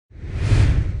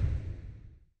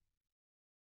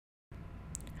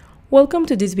Welcome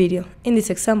to this video. In this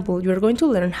example, you are going to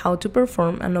learn how to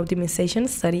perform an optimization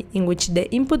study in which the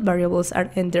input variables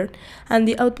are entered and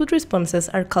the output responses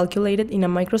are calculated in a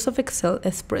Microsoft Excel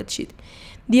spreadsheet.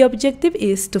 The objective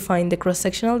is to find the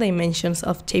cross-sectional dimensions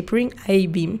of tapering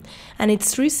I-beam and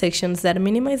its three sections that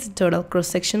minimize the total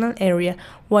cross-sectional area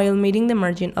while meeting the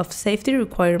margin of safety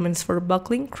requirements for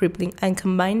buckling, crippling, and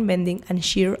combined bending and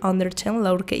shear under 10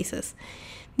 load cases.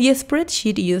 The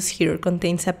spreadsheet used here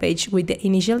contains a page with the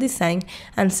initial design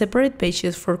and separate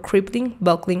pages for crippling,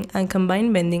 buckling, and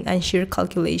combined bending and shear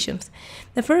calculations.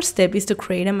 The first step is to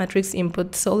create a matrix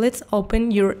input, so let's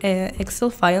open your Excel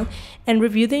file and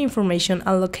review the information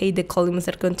and locate the columns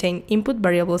that contain input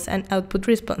variables and output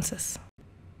responses.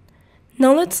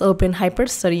 Now let's open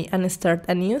HyperStudy and start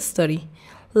a new study.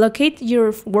 Locate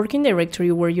your working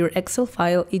directory where your Excel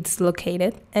file is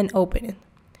located and open it.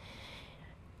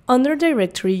 Under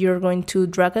directory, you're going to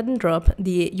drag and drop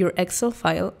your Excel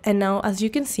file, and now as you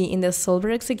can see in the solver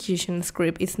execution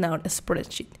script, it's now a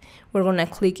spreadsheet. We're going to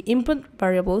click input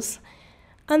variables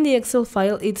and the Excel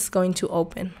file is going to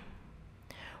open.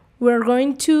 We're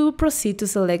going to proceed to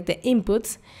select the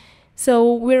inputs.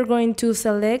 So we're going to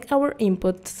select our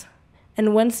inputs,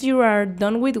 and once you are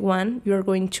done with one, you're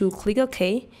going to click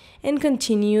OK and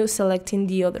continue selecting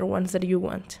the other ones that you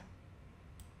want.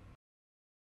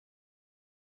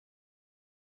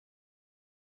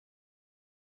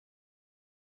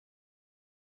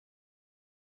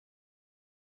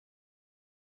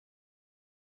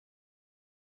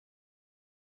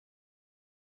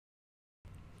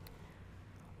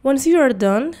 Once you are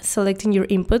done selecting your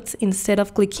inputs, instead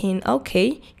of clicking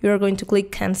OK, you are going to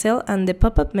click Cancel, and the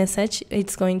pop-up message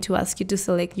is going to ask you to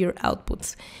select your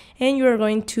outputs. And you are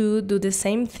going to do the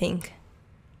same thing.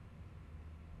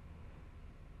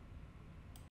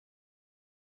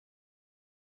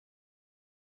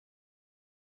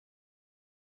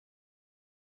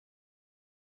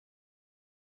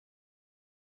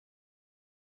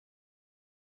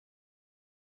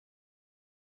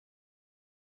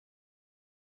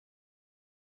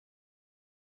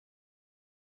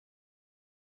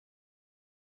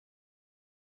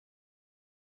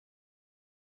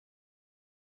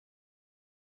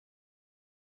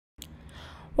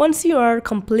 Once you are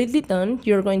completely done,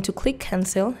 you're going to click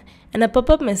Cancel, and a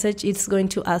pop-up message is going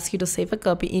to ask you to save a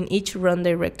copy in each run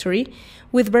directory.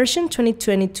 With version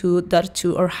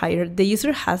 2022.2 or higher, the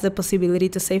user has the possibility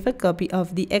to save a copy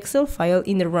of the Excel file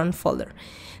in the run folder.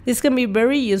 This can be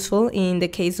very useful in the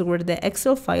case where the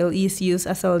Excel file is used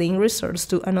as a link resource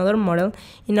to another model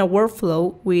in a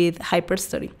workflow with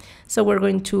HyperStudy. So we're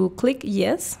going to click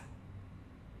Yes,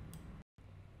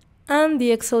 and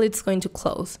the Excel is going to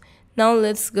close. Now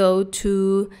let's go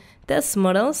to Test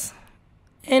Models,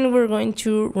 and we're going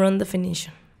to run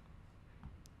definition.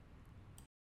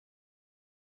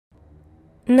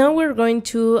 Now we're going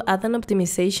to add an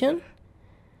optimization,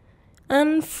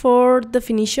 and for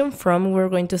definition from, we're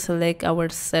going to select our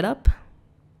setup.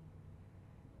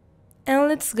 And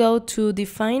let's go to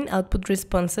define output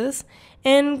responses,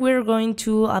 and we're going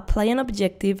to apply an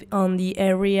objective on the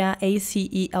area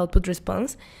ACE output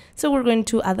response. So we're going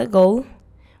to add a goal,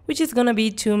 which is going to be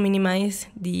to minimize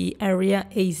the area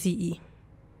ACE.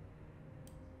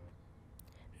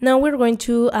 Now we're going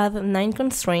to add 9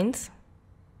 constraints.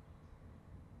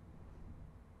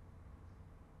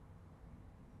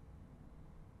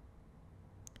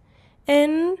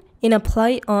 And in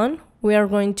Apply On, we are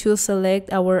going to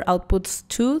select our outputs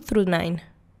 2 through 9.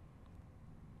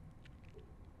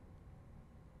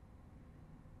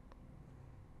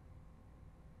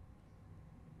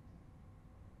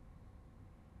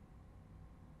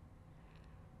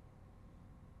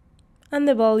 And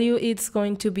the value is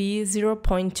going to be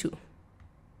 0.2.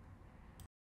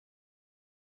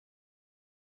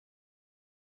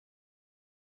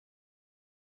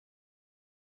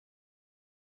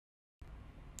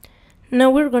 Now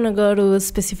we're going to go to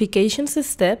specifications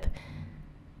step,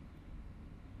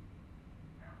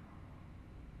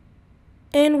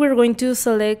 and we're going to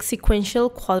select sequential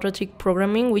quadratic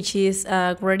programming, which is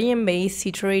a gradient-based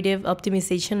iterative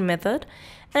optimization method.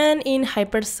 And in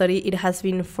HyperStudy, it has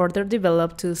been further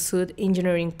developed to suit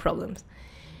engineering problems.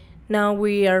 Now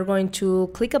we are going to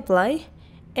click Apply,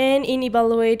 and in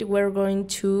Evaluate, we're going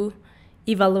to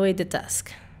evaluate the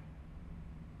task.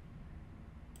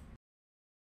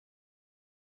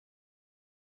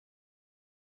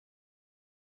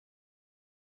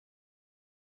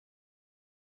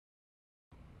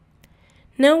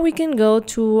 Now we can go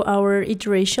to our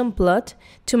iteration plot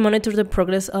to monitor the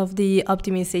progress of the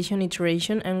optimization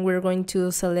iteration, and we're going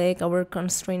to select our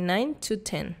constraint 9 to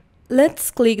 10.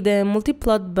 Let's click the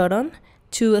multiplot button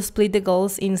to split the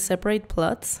goals in separate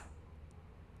plots.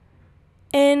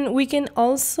 And we can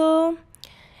also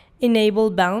enable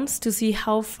bounds to see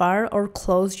how far or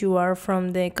close you are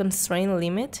from the constraint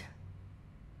limit.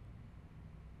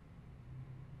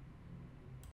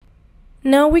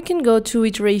 Now we can go to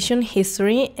iteration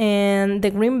history, and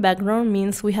the green background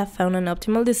means we have found an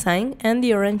optimal design, and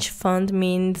the orange font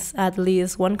means at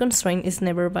least one constraint is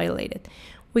never violated.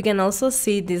 We can also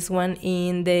see this one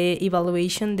in the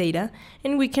evaluation data,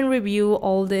 and we can review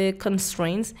all the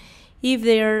constraints if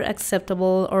they are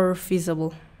acceptable or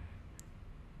feasible.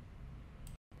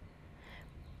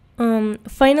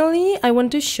 Finally, I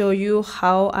want to show you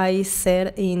how I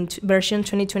set in version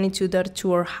 2022.2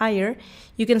 or higher.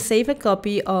 You can save a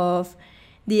copy of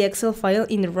the Excel file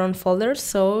in the run folder,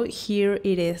 so here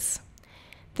it is.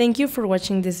 Thank you for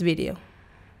watching this video.